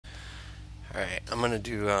Alright, I'm gonna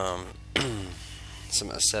do some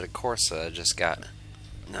Assetto Corsa I just got.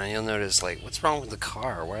 Now you'll notice, like, what's wrong with the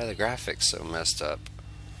car? Why are the graphics so messed up?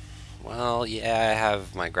 Well, yeah, I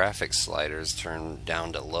have my graphics sliders turned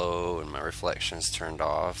down to low and my reflections turned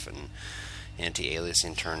off and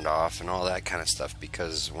anti-aliasing turned off and all that kind of stuff,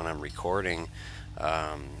 because when I'm recording,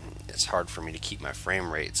 it's hard for me to keep my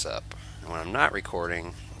frame rates up. And when I'm not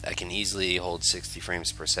recording, I can easily hold 60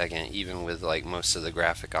 frames per second, even with like most of the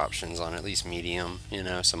graphic options on at least medium,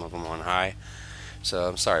 some of them on high. So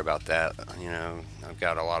I'm sorry about that. I've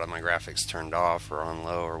got a lot of my graphics turned off or on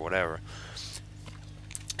low or whatever.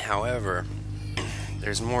 However,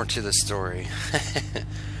 there's more to the story.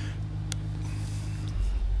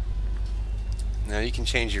 Now you can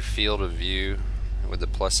change your field of view with the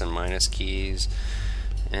plus and minus keys,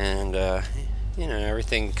 and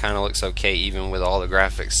everything kind of looks okay even with all the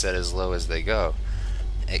graphics set as low as they go,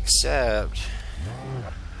 except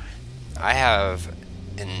I have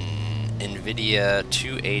an NVIDIA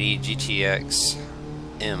 280 GTX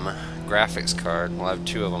M graphics card. Well, I have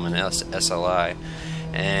two of them in SLI,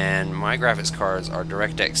 and my graphics cards are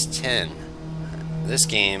DirectX 10. This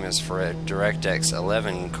game is for DirectX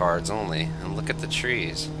 11 cards only, and look at the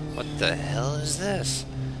trees. What the hell is this?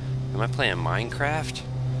 Am I playing Minecraft?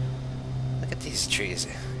 Look at these trees.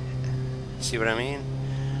 See what I mean?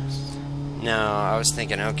 Now, I was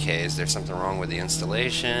thinking, okay, is there something wrong with the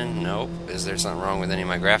installation? Nope. Is there something wrong with any of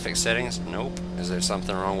my graphics settings? Nope. Is there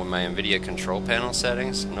something wrong with my NVIDIA control panel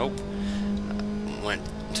settings? Nope. Went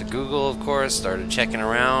to Google, of course, started checking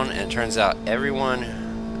around, and it turns out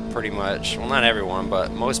everyone, pretty much, well, not everyone,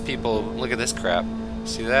 but most people, look at this crap.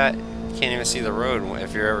 See that? You can't even see the road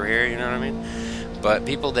if you're ever here, you know what I mean? But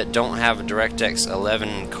people that don't have DirectX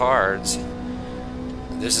 11 cards,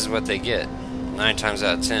 this is what they get 9 times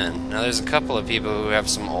out of 10. Now there's a couple of people who have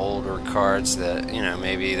some older cards that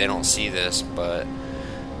maybe they don't see this, but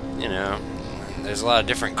there's a lot of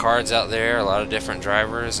different cards out there, a lot of different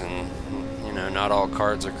drivers, and not all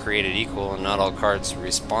cards are created equal, and not all cards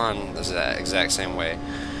respond the exact same way.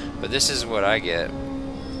 But this is what I get.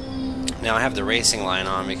 Now I have the racing line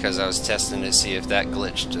on because I was testing to see if that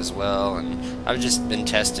glitched as well, and I've just been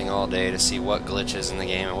testing all day to see what glitches in the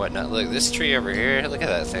game and whatnot. Look, this tree over here, look at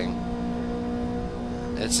that thing.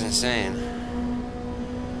 It's insane.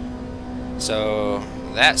 So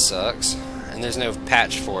that sucks, and there's no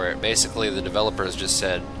patch for it. Basically the developers just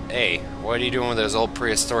said, hey, what are you doing with those old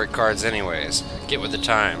prehistoric cards anyways? Get with the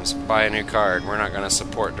times, buy a new card. We're not going to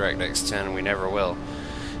support DirectX 10, we never will.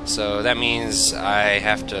 So that means I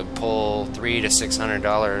have to pull $300 to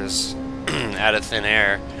 $600 out of thin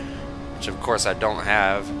air, which of course I don't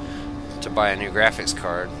have, to buy a new graphics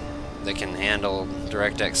card that can handle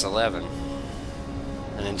DirectX 11.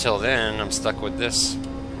 And until then, I'm stuck with this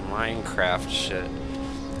Minecraft shit.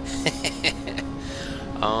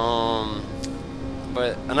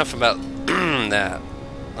 But enough about that.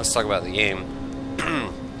 Let's talk about the game.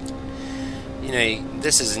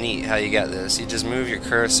 This is neat how you got this. You just move your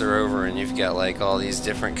cursor over and you've got like all these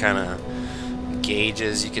different kind of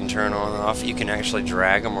gauges you can turn on and off. You can actually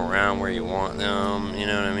drag them around where you want them, you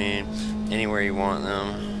know what I mean? Anywhere you want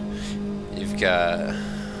them. You've got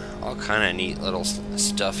all kind of neat little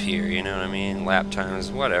stuff here, you know what I mean? Lap times,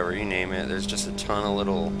 whatever, you name it. There's just a ton of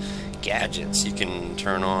little gadgets you can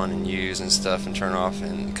turn on and use and stuff, and turn off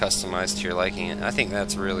and customize to your liking. I think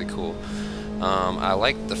that's really cool. I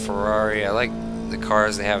like the Ferrari. I like the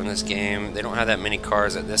cars they have in this game. They don't have that many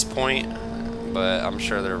cars at this point, but I'm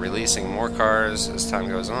sure they're releasing more cars as time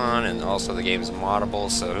goes on, and also the game is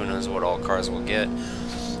moddable, so who knows what all cars we'll get.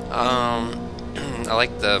 I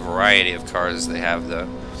like the variety of cars they have, though.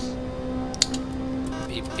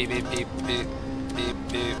 Beep, beep, beep, beep, beep, beep,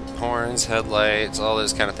 beep. Horns, headlights, all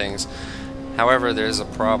those kind of things. However, there's a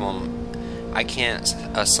problem. I can't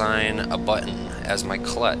assign a button as my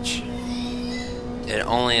clutch. It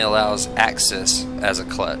only allows axis as a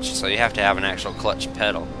clutch, so you have to have an actual clutch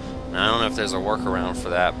pedal. Now, I don't know if there's a workaround for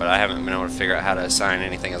that, but I haven't been able to figure out how to assign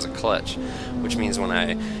anything as a clutch, which means when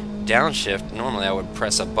I downshift, normally I would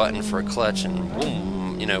press a button for a clutch and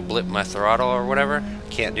boom, blip my throttle or whatever.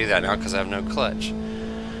 Can't do that now because I have no clutch.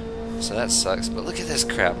 So that sucks, but look at this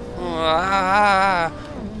crap. How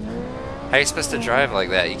are you supposed to drive like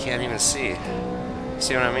that? You can't even see.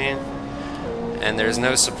 See what I mean? And there's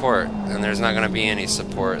no support, and there's not going to be any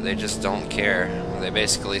support. They just don't care. They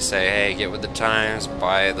basically say, hey, get with the times,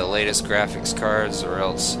 buy the latest graphics cards, or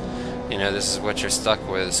else, this is what you're stuck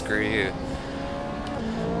with. Screw you.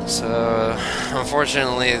 So,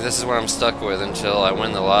 unfortunately, this is what I'm stuck with until I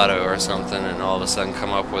win the lotto or something, and all of a sudden come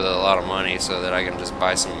up with a lot of money so that I can just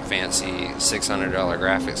buy some fancy $600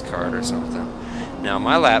 graphics card or something. Now,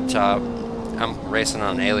 my laptop I'm racing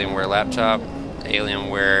on an Alienware laptop,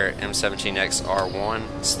 Alienware M17X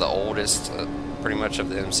R1. It's the oldest, pretty much, of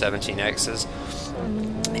the M17Xs.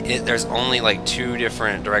 There's only like 2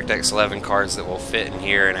 different DirectX 11 cards that will fit in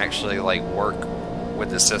here and actually like work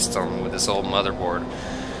with the system, with this old motherboard.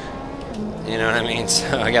 You know what I mean?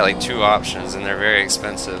 So I got like 2 options, and they're very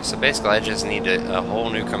expensive. So basically, I just need a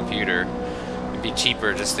whole new computer. It'd be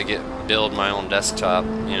cheaper just to build my own desktop,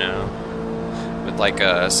 you know, with like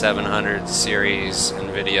a 700 series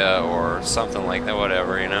NVIDIA or something like that,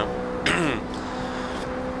 whatever, you know.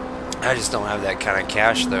 I just don't have that kind of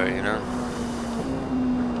cash, though, you know.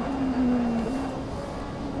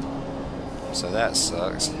 So that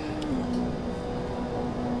sucks.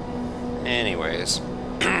 Anyways,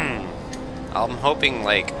 I'm hoping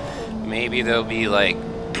like maybe there'll be like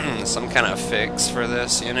some kind of fix for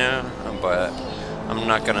this, you know, but I'm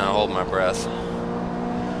not gonna hold my breath.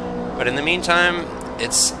 But in the meantime,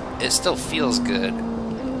 it still feels good,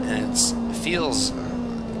 and it feels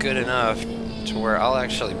good enough to where I'll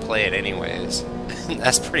actually play it anyways.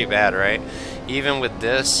 That's pretty bad, right? Even with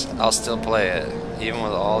this, I'll still play it, even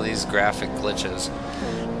with all these graphic glitches.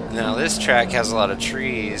 Now this track has a lot of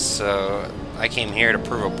trees, so I came here to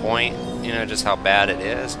prove a point, you know, just how bad it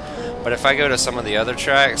is. But if I go to some of the other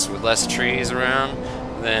tracks with less trees around,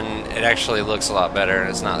 then it actually looks a lot better, and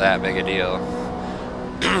it's not that big a deal.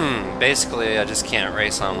 Basically, I just can't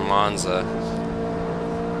race on Monza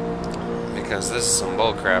because this is some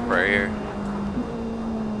bullcrap right here.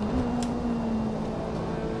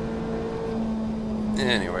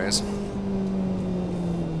 Anyways,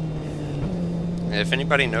 if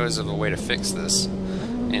anybody knows of a way to fix this,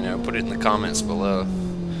 you know, put it in the comments below.